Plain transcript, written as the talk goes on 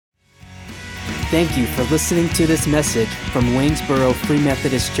Thank you for listening to this message from Waynesboro Free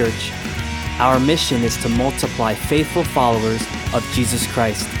Methodist Church. Our mission is to multiply faithful followers of Jesus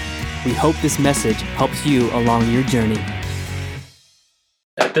Christ. We hope this message helps you along your journey.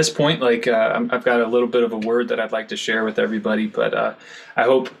 At this point, I've got a little bit of a word that I'd like to share with everybody, but I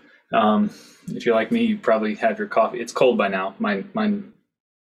hope if you're like me, you probably have your coffee. It's cold by now. Mine,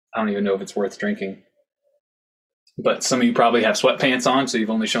 I don't even know if it's worth drinking. But some of you probably have sweatpants on, so you've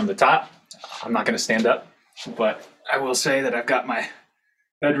only shown the top. I'm not going to stand up, but I will say that I've got my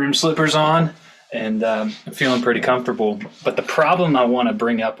bedroom slippers on, and I'm feeling pretty comfortable. But the problem I want to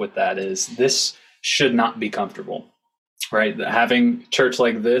bring up with that is this should not be comfortable, right? Having church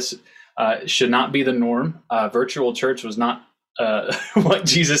like this should not be the norm. Virtual church was not what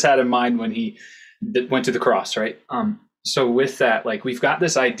Jesus had in mind when he went to the cross, right? So with that, we've got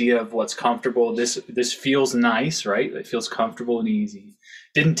this idea of what's comfortable. This feels nice, right? It feels comfortable and easy.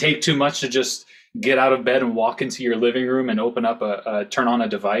 Didn't take too much to just get out of bed and walk into your living room and open up turn on a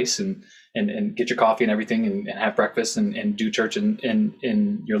device and get your coffee and everything and have breakfast and do church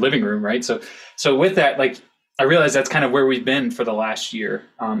in your living room, right? So with that, I realize that's kind of where we've been for the last year.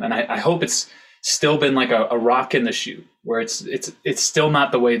 And I hope it's still been like a rock in the shoe where it's still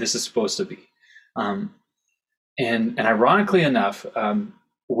not the way this is supposed to be. And ironically enough,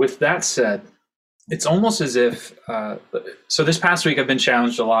 with that said, it's almost as if, so this past week I've been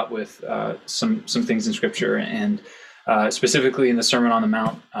challenged a lot with some things in Scripture, and specifically in the Sermon on the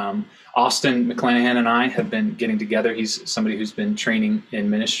Mount. Austin McClanahan and I have been getting together. He's somebody who's been training in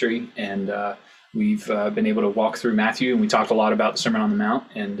ministry, and we've been able to walk through Matthew, and we talked a lot about the Sermon on the Mount.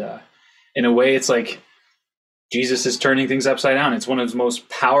 And in a way, it's like Jesus is turning things upside down. It's one of the most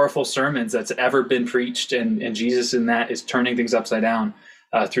powerful sermons that's ever been preached, and Jesus in that is turning things upside down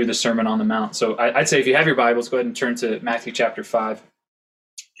through the Sermon on the Mount. So I'd say if you have your Bibles, go ahead and turn to Matthew chapter 5.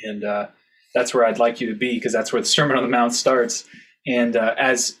 And that's where I'd like you to be, because that's where the Sermon on the Mount starts. And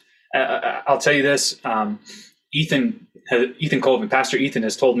as I'll tell you this, Ethan Colvin, Pastor Ethan,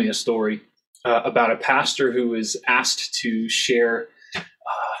 has told me a story about a pastor who was asked to share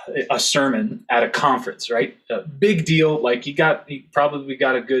a sermon at a conference, right? A big deal. He probably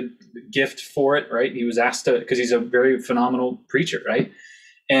got a good gift for it, right? He was asked to, because he's a very phenomenal preacher, right?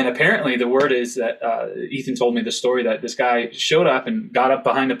 And apparently the word is that Ethan told me the story that this guy showed up and got up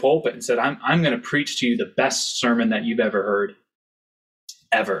behind the pulpit and said, I'm going to preach to you the best sermon that you've ever heard,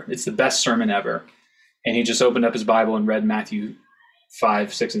 ever. It's the best sermon ever. And he just opened up his Bible and read Matthew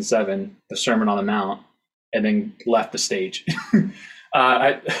 5, 6, and 7, the Sermon on the Mount, and then left the stage.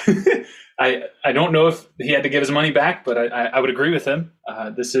 I don't know if he had to get his money back, but I would agree with him.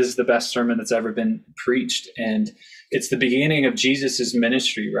 This is the best sermon that's ever been preached, and it's the beginning of Jesus's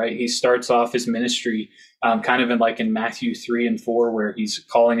ministry, right? He starts off his ministry kind of in Matthew 3 and 4, where he's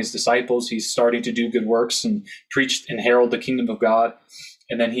calling his disciples. He's starting to do good works and preach and herald the kingdom of God,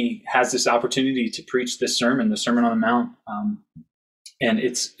 and then he has this opportunity to preach this sermon, the Sermon on the Mount. And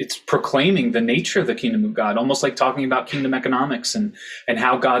it's proclaiming the nature of the kingdom of God, almost like talking about kingdom economics and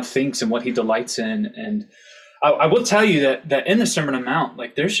how God thinks and what he delights in. And I will tell you that in the Sermon on the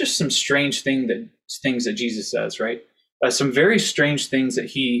Mount, there's just some strange things that Jesus says, right? Some very strange things that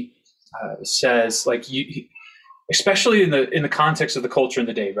he says, especially in the context of the culture in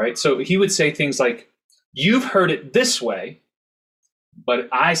the day, right? So he would say things like, "You've heard it this way, but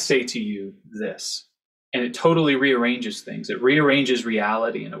I say to you this." And it totally rearranges things. It rearranges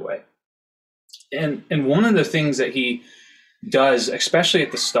reality in a way. And one of the things that he does, especially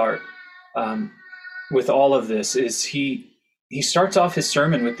at the start, with all of this, is he starts off his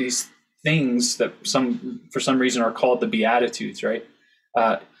sermon with these things that for some reason are called the Beatitudes, right?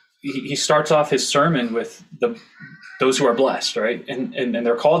 He starts off his sermon with those who are blessed, right? And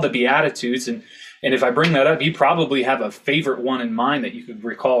they're called the Beatitudes. And if I bring that up, you probably have a favorite one in mind that you could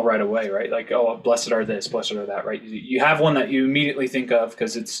recall right away, right? Oh, blessed are this, blessed are that, right? You have one that you immediately think of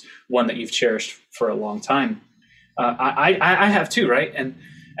because it's one that you've cherished for a long time. I have too, right? And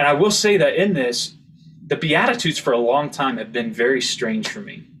I will say that in this, the Beatitudes for a long time have been very strange for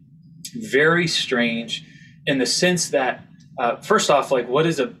me. Very strange in the sense that, first off, why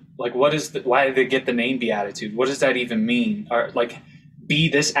did they get the name Beatitude? What does that even mean? Be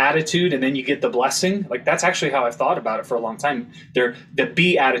this attitude and then you get the blessing. That's actually how I've thought about it for a long time. They're the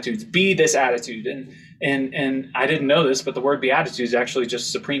Beatitudes, be this attitude. And I didn't know this, but the word beatitude is actually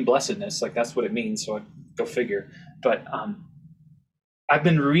just supreme blessedness. That's what it means. So go figure. But I've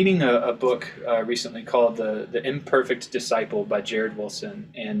been reading a book recently called The Imperfect Disciple by Jared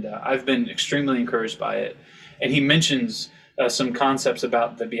Wilson. And I've been extremely encouraged by it. And he mentions some concepts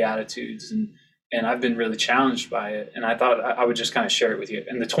about the Beatitudes. and I've been really challenged by it. And I thought I would just kind of share it with you.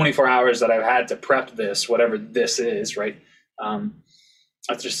 In the 24 hours that I've had to prep this, whatever this is, right?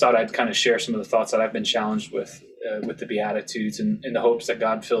 I just thought I'd kind of share some of the thoughts that I've been challenged with the Beatitudes, and in the hopes that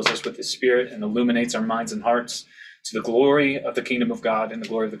God fills us with His Spirit and illuminates our minds and hearts to the glory of the kingdom of God and the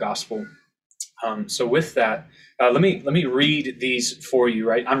glory of the gospel. So with that, let me read these for you,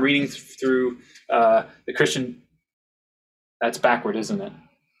 right? I'm reading through the Christian, that's backward, isn't it?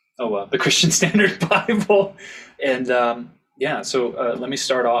 Oh, well, the Christian Standard Bible. And so let me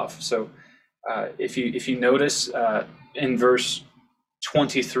start off. So if you notice in verse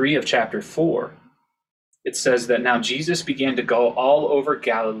 23 of chapter 4, it says that now Jesus began to go all over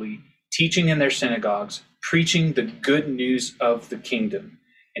Galilee, teaching in their synagogues, preaching the good news of the kingdom,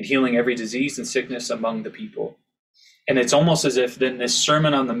 and healing every disease and sickness among the people. And it's almost as if then this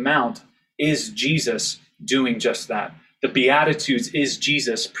Sermon on the Mount is Jesus doing just that. The Beatitudes is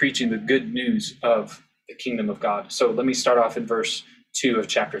Jesus preaching the good news of the kingdom of God. So let me start off in verse 2 of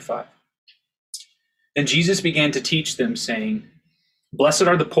chapter 5. Then Jesus began to teach them, saying, "Blessed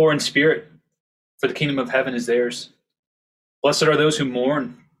are the poor in spirit, for the kingdom of heaven is theirs. Blessed are those who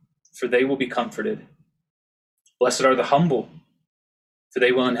mourn, for they will be comforted. Blessed are the humble, for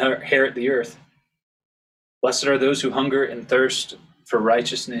they will inherit the earth. Blessed are those who hunger and thirst for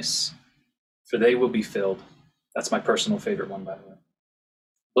righteousness, for they will be filled." That's my personal favorite one, by the way.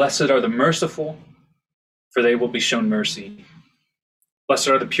 Blessed are the merciful, for they will be shown mercy. Blessed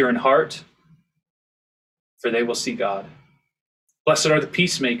are the pure in heart, for they will see God. Blessed are the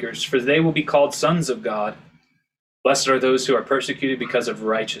peacemakers, for they will be called sons of God. Blessed are those who are persecuted because of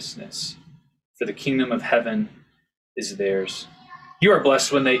righteousness, for the kingdom of heaven is theirs. You are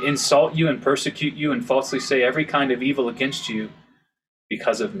blessed when they insult you and persecute you and falsely say every kind of evil against you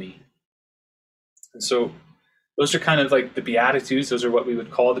because of me. And so those are kind of like the Beatitudes. Those are what we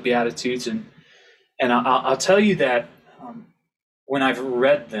would call the Beatitudes. And I'll tell you that when I've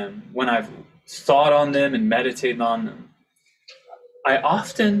read them, when I've thought on them and meditated on them, I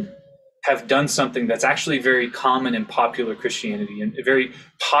often have done something that's actually very common in popular Christianity and a very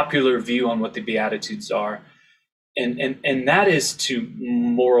popular view on what the Beatitudes are. And that is to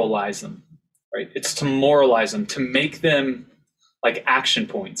moralize them, right? It's to moralize them, to make them like action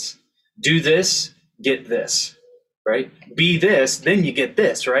points. Do this, get this, right? Be this, then you get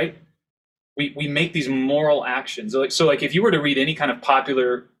this, right? We make these moral actions. So like if you were to read any kind of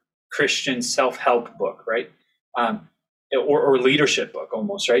popular Christian self-help book, right? Or leadership book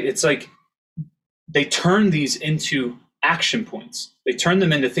almost, right? It's like they turn these into action points. They turn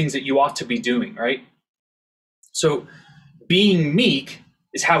them into things that you ought to be doing, right? So being meek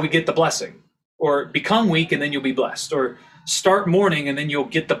is how we get the blessing, or become weak and then you'll be blessed, or start mourning and then you'll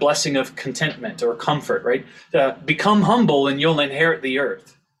get the blessing of contentment or comfort, right? Become humble and you'll inherit the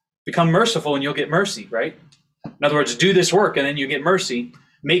earth. Become merciful and you'll get mercy, right? In other words, do this work and then you get mercy.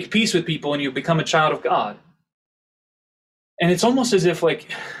 Make peace with people and you become a child of God. And it's almost as if like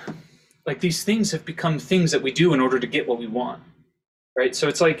these things have become things that we do in order to get what we want, right? So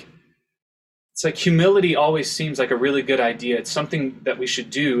it's like humility always seems like a really good idea. It's something that we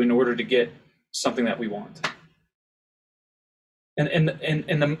should do in order to get something that we want. And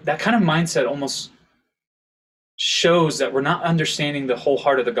that kind of mindset almost shows that we're not understanding the whole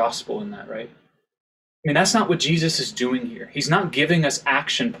heart of the gospel in that, right? I mean, that's not what Jesus is doing here. He's not giving us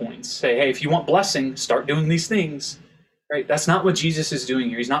action points. Say, hey, if you want blessing, start doing these things, right? That's not what Jesus is doing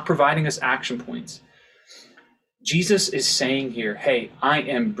here. He's not providing us action points. Jesus is saying here, hey, I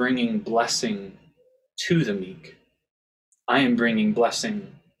am bringing blessing to the meek. I am bringing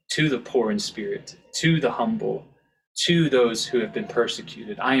blessing to the poor in spirit, to the humble, to those who have been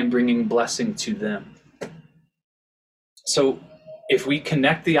persecuted. I am bringing blessing to them. So if we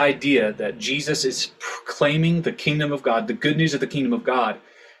connect the idea that Jesus is proclaiming the kingdom of God, the good news of the kingdom of God,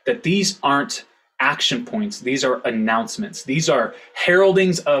 that these aren't action points, these are announcements. These are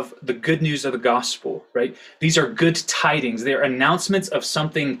heraldings of the good news of the gospel, right? These are good tidings. They're announcements of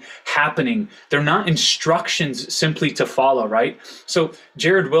something happening. They're not instructions simply to follow, right? So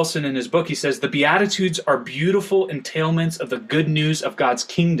Jared Wilson in his book, he says, the Beatitudes are beautiful entailments of the good news of God's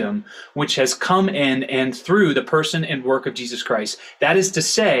kingdom, which has come in and through the person and work of Jesus Christ. That is to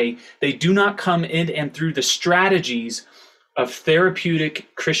say, they do not come in and through the strategies of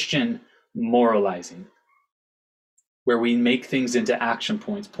therapeutic Christian moralizing, where we make things into action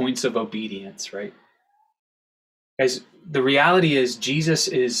points, points of obedience, right? As the reality is, Jesus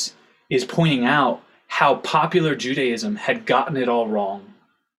is pointing out how popular Judaism had gotten it all wrong,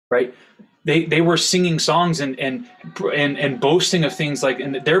 right? They were singing songs and boasting of things like,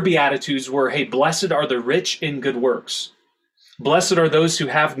 and their Beatitudes were, hey, blessed are the rich in good works. Blessed are those who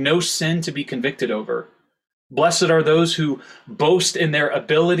have no sin to be convicted over. Blessed are those who boast in their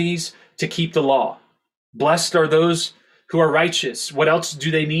abilities to keep the law. Blessed are those who are righteous. What else do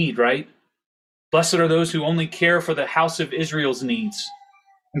they need, right? Blessed are those who only care for the house of Israel's needs.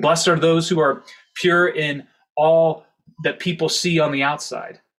 And blessed are those who are pure in all that people see on the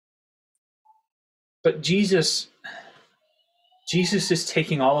outside. But Jesus is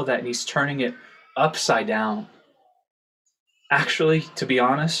taking all of that and he's turning it upside down. Actually, to be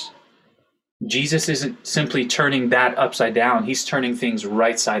honest, Jesus isn't simply turning that upside down. He's turning things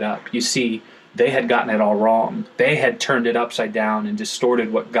right side up. You see, they had gotten it all wrong. They had turned it upside down and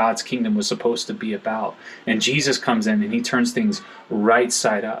distorted what God's kingdom was supposed to be about. And Jesus comes in and he turns things right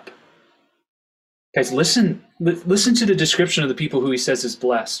side up. Guys, listen to the description of the people who he says is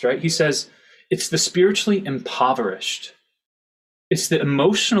blessed, right? He says, it's the spiritually impoverished. It's the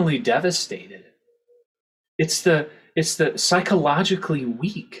emotionally devastated. It's the psychologically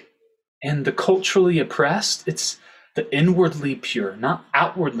weak and the culturally oppressed. It's the inwardly pure, not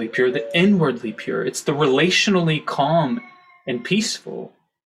outwardly pure, the inwardly pure. It's the relationally calm and peaceful.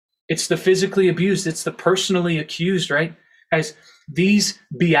 It's the physically abused. It's the personally accused, right? Guys, these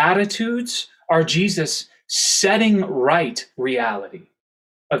Beatitudes are Jesus setting right reality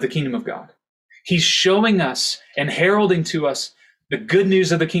of the kingdom of God. He's showing us and heralding to us the good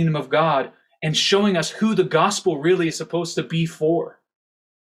news of the kingdom of God and showing us who the gospel really is supposed to be for.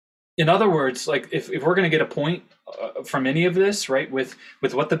 In other words, like if we're going to get a point from any of this, right, with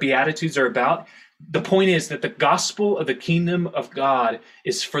what the Beatitudes are about, the point is that the gospel of the kingdom of God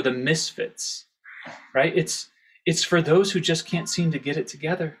is for the misfits, right? It's for those who just can't seem to get it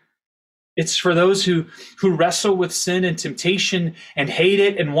together. It's for those who wrestle with sin and temptation and hate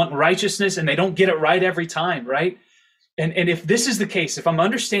it and want righteousness and they don't get it right every time, right? And if this is the case, if I'm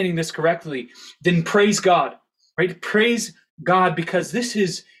understanding this correctly, then praise God, right? Praise God, because this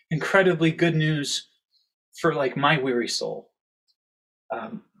is incredibly good news for like my weary soul.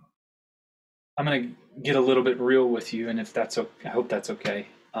 I'm going to get a little bit real with you, and if that's okay, I hope that's okay.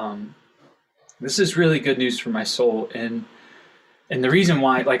 This is really good news for my soul, and the reason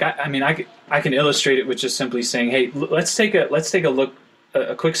why, like, I can illustrate it with just simply saying, hey, let's take a look,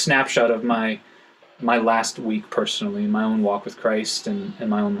 a quick snapshot of my last week personally, in my own walk with Christ and in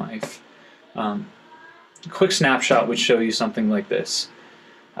my own life. A quick snapshot would show you something like this.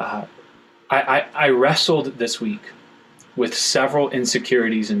 I wrestled this week with several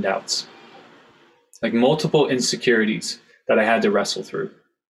insecurities and doubts, like multiple insecurities that I had to wrestle through.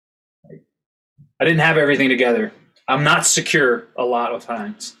 I didn't have everything together. I'm not secure a lot of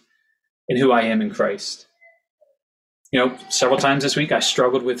times in who I am in Christ. You know, several times this week I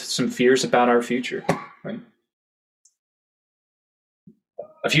struggled with some fears about our future, right?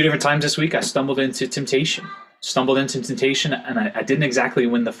 A few different times this week I stumbled into temptation and I didn't exactly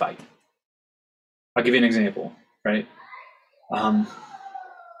win the fight. I'll give you an example, right?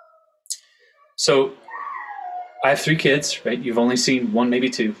 So I have 3 kids, right? You've only seen one, maybe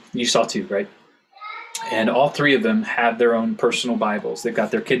 2. You saw 2, right? And all 3 of them have their own personal Bibles. They've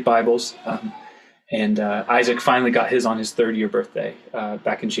got their kid Bibles. And Isaac finally got his on his 3rd-year birthday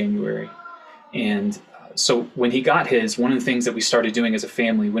back in January. And so when he got his, one of the things that we started doing as a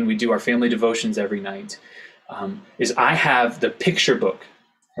family, when we do our family devotions every night, is I have the picture book,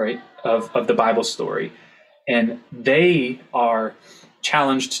 right, of the Bible story. And they are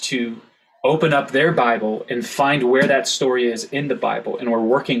challenged to open up their Bible and find where that story is in the Bible. And we're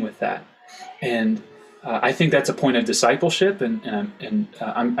working with that. And I think that's a point of discipleship, and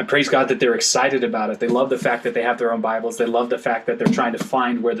I praise God that they're excited about it. They love the fact that they have their own Bibles. They love the fact that they're trying to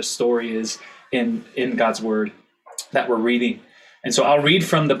find where the story is in God's Word that we're reading. And so I'll read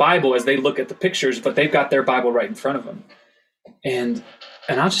from the Bible as they look at the pictures, but they've got their Bible right in front of them. And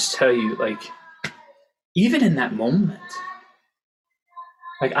I'll just tell you, like, even in that moment,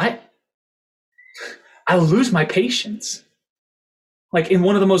 like I lose my patience. Like in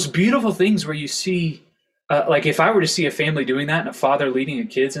one of the most beautiful things where you see, like if I were to see a family doing that and a father leading a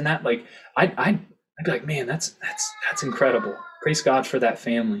kids in that, like I'd be like, man, that's incredible. Praise God for that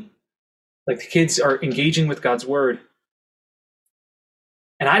family. Like the kids are engaging with God's word.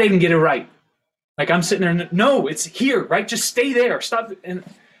 And I didn't get it right. Like I'm sitting there, no, it's here, right? Just stay there, stop. And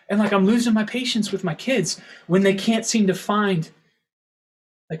like I'm losing my patience with my kids when they can't seem to find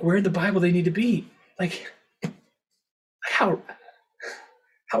like where in the Bible they need to be. Like how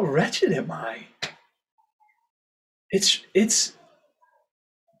wretched am I? It's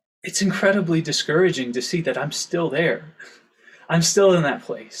incredibly discouraging to see that I'm still there. I'm still in that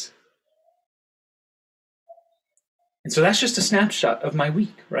place. And so that's just a snapshot of my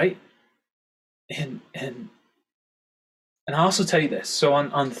week, right? And And I'll also tell you this. So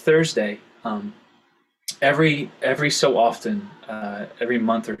on Thursday, every so often, every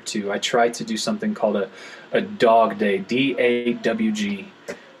month or two, I try to do something called a dog day, DAWG.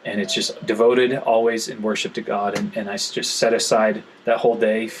 And it's just devoted always in worship to God. And I just set aside that whole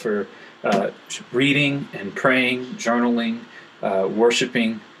day for reading and praying, journaling,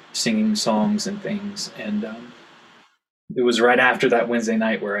 worshiping, singing songs and things. And it was right after that Wednesday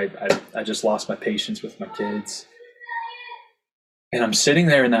night where I just lost my patience with my kids. And I'm sitting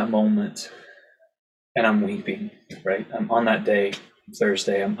there in that moment and I'm weeping, right? I'm on that day,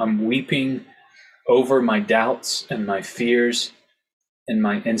 Thursday, I'm weeping over my doubts and my fears and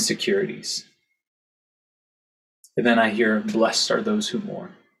my insecurities. And then I hear, blessed are those who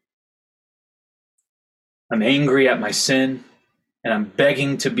mourn. I'm angry at my sin and I'm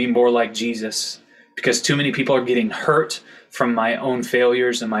begging to be more like Jesus because too many people are getting hurt from my own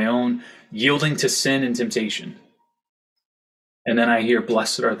failures and my own yielding to sin and temptation. And then I hear,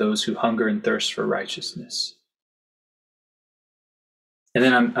 blessed are those who hunger and thirst for righteousness. And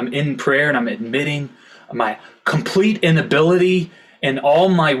then I'm in prayer and I'm admitting my complete inability and all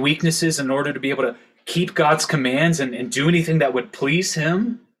my weaknesses in order to be able to keep God's commands and do anything that would please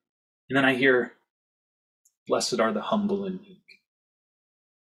him. And then I hear, blessed are the humble and meek.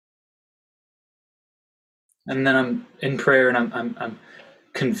 And then I'm in prayer and I'm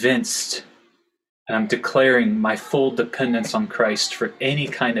convinced and I'm declaring my full dependence on Christ for any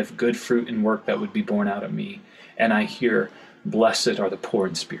kind of good fruit and work that would be born out of me. And I hear, blessed are the poor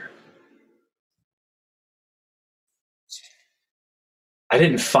in spirit. I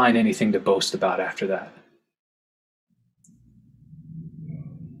didn't find anything to boast about after that.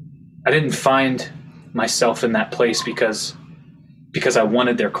 I didn't find myself in that place because I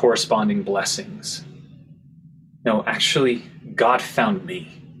wanted their corresponding blessings. No, actually, God found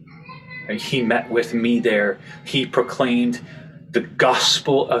me. He met with me there. He proclaimed the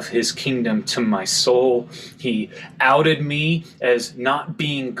gospel of his kingdom to my soul. He outed me as not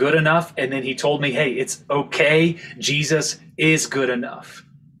being good enough. And then he told me, hey, it's okay. Jesus is good enough.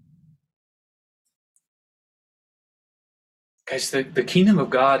 Guys, the kingdom of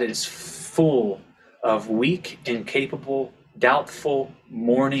God is full of weak, incapable, doubtful,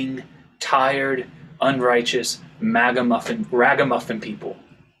 mourning, tired, unrighteous, ragamuffin people.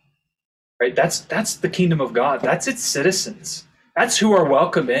 Right? That's the kingdom of God. That's its citizens. That's who are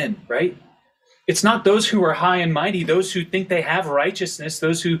welcome in, right? It's not those who are high and mighty, those who think they have righteousness,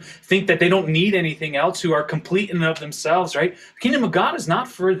 those who think that they don't need anything else, who are complete in and of themselves, right? The kingdom of God is not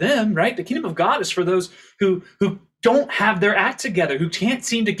for them, right? The kingdom of God is for those who don't have their act together, who can't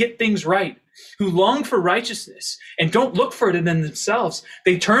seem to get things right, who long for righteousness and don't look for it in themselves.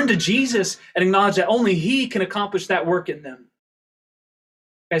 They turn to Jesus and acknowledge that only he can accomplish that work in them.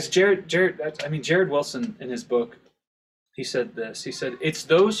 As Jared Wilson in his book, he said this. He said, it's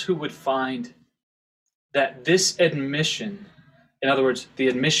those who would find that this admission, in other words, the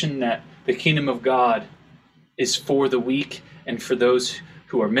admission that the kingdom of God is for the weak and for those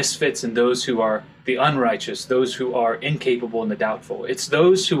who are misfits and those who are the unrighteous, those who are incapable and the doubtful. It's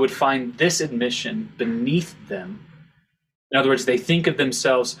those who would find this admission beneath them. In other words, they think of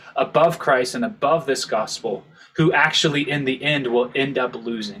themselves above Christ and above this gospel, who actually in the end will end up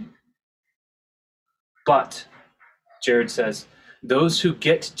losing. But, Jared says, those who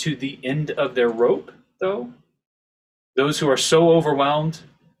get to the end of their rope, though, those who are so overwhelmed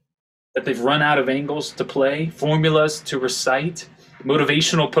that they've run out of angles to play, formulas to recite,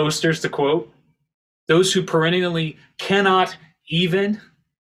 motivational posters to quote, those who perennially cannot even,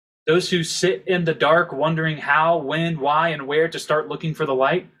 those who sit in the dark wondering how, when, why, and where to start looking for the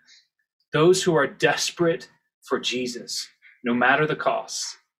light, those who are desperate for Jesus, no matter the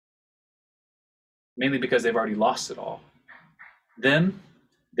cost, mainly because they've already lost it all. They're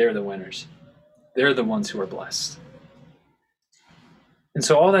the winners. They're the ones who are blessed. And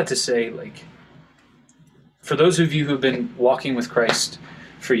so all that to say, like, for those of you who have been walking with Christ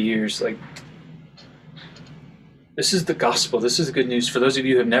for years, like, this is the gospel. This is the good news. For those of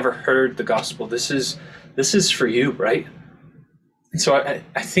you who have never heard the gospel, this is for you, right? And so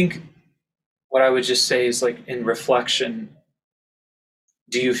I think what I would just say is, like, in reflection,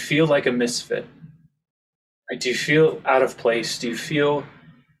 do you feel like a misfit? Right? Do you feel out of place? Do you feel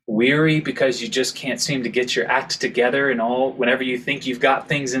weary because you just can't seem to get your act together, and all, whenever you think you've got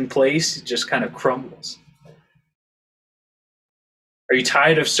things in place, it just kind of crumbles? Are you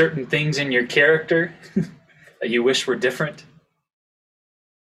tired of certain things in your character that you wish were different?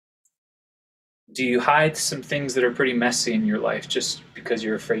 Do you hide some things that are pretty messy in your life just because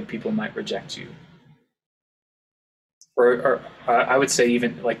you're afraid people might reject you? Or I would say,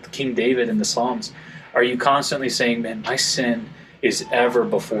 even like King David in the Psalms, Are you constantly saying, man, my sin is ever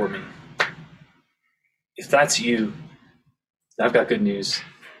before me? If that's you, I've got good news.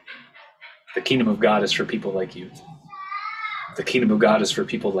 The kingdom of God is for people like you. The kingdom of God is for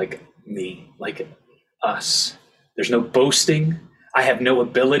people like me, like us. There's no boasting. I have no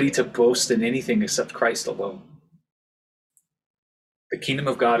ability to boast in anything except Christ alone. The kingdom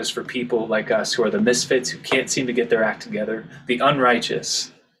of God is for people like us who are the misfits, who can't seem to get their act together, the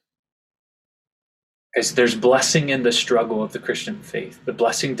unrighteous. Because there's blessing in the struggle of the Christian faith. The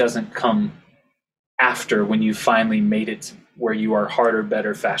blessing doesn't come after, when you finally made it where you are harder,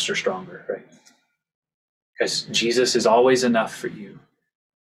 better, faster, stronger, right? Because Jesus is always enough for you.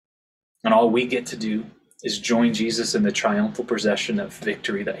 And all we get to do is join Jesus in the triumphal procession of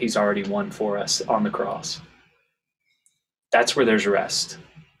victory that he's already won for us on the cross. That's where there's rest.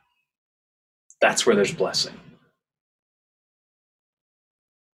 That's where there's blessing.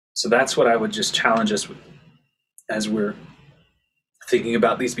 So that's what I would just challenge us with as we're thinking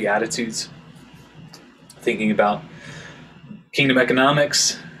about these Beatitudes, thinking about kingdom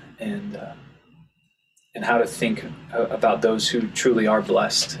economics and how to think about those who truly are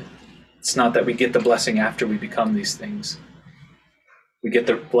blessed. It's not that we get the blessing after we become these things. We get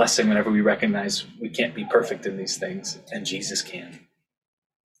the blessing whenever we recognize we can't be perfect in these things, and Jesus can.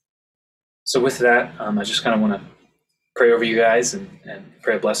 So with that, I just kind of want to pray over you guys and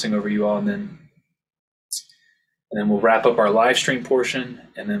pray a blessing over you all, and then we'll wrap up our live stream portion,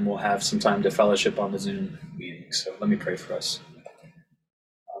 and then we'll have some time to fellowship on the Zoom meeting. So let me pray for us.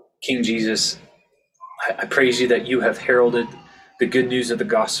 King Jesus, I praise you that you have heralded the good news of the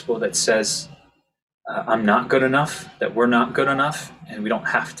gospel that says, I'm not good enough, that we're not good enough, and we don't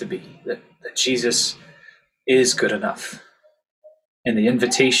have to be, that Jesus is good enough. And the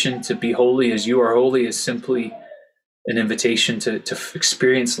invitation to be holy as you are holy is simply an invitation to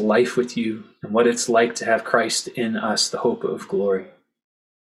experience life with you and what it's like to have Christ in us, the hope of glory.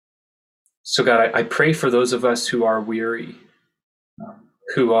 So God, I pray for those of us who are weary,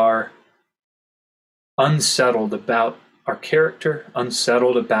 who are unsettled about our character,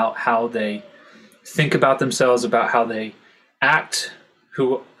 unsettled about how they think about themselves, about how they act,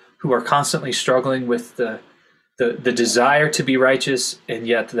 who are constantly struggling with the desire to be righteous and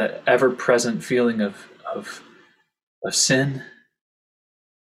yet that ever-present feeling of sin.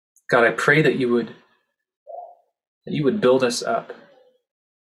 God, I pray that you would build us up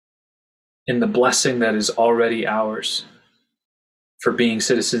in the blessing that is already ours for being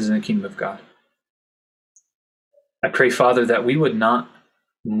citizens in the kingdom of God. I pray, Father, that we would not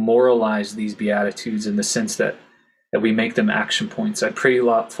moralize these Beatitudes in the sense that we make them action points. I pray a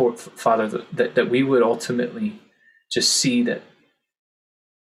lot for, Father, that we would ultimately just see that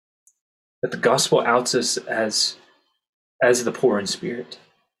the gospel outs us as the poor in spirit,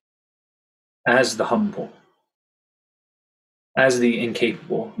 as the humble, as the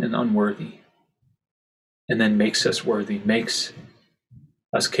incapable and unworthy, and then makes us worthy, makes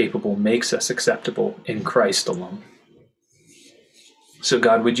us capable, makes us acceptable in Christ alone. So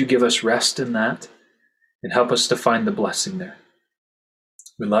God, would you give us rest in that and help us to find the blessing there?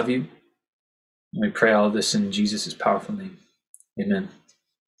 We love you, and we pray all of this in Jesus' powerful name. Amen.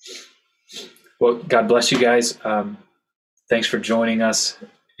 Well, God bless you guys. Thanks for joining us.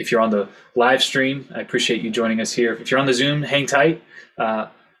 If you're on the live stream, I appreciate you joining us here. If you're on the Zoom, hang tight.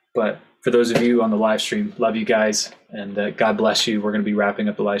 But for those of you on the live stream, love you guys, and God bless you. We're going to be wrapping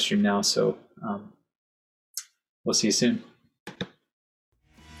up the live stream now, so we'll see you soon.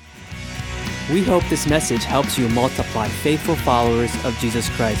 We hope this message helps you multiply faithful followers of Jesus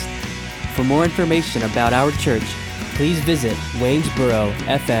Christ. For more information about our church, please visit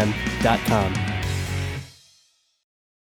waynesborofm.com.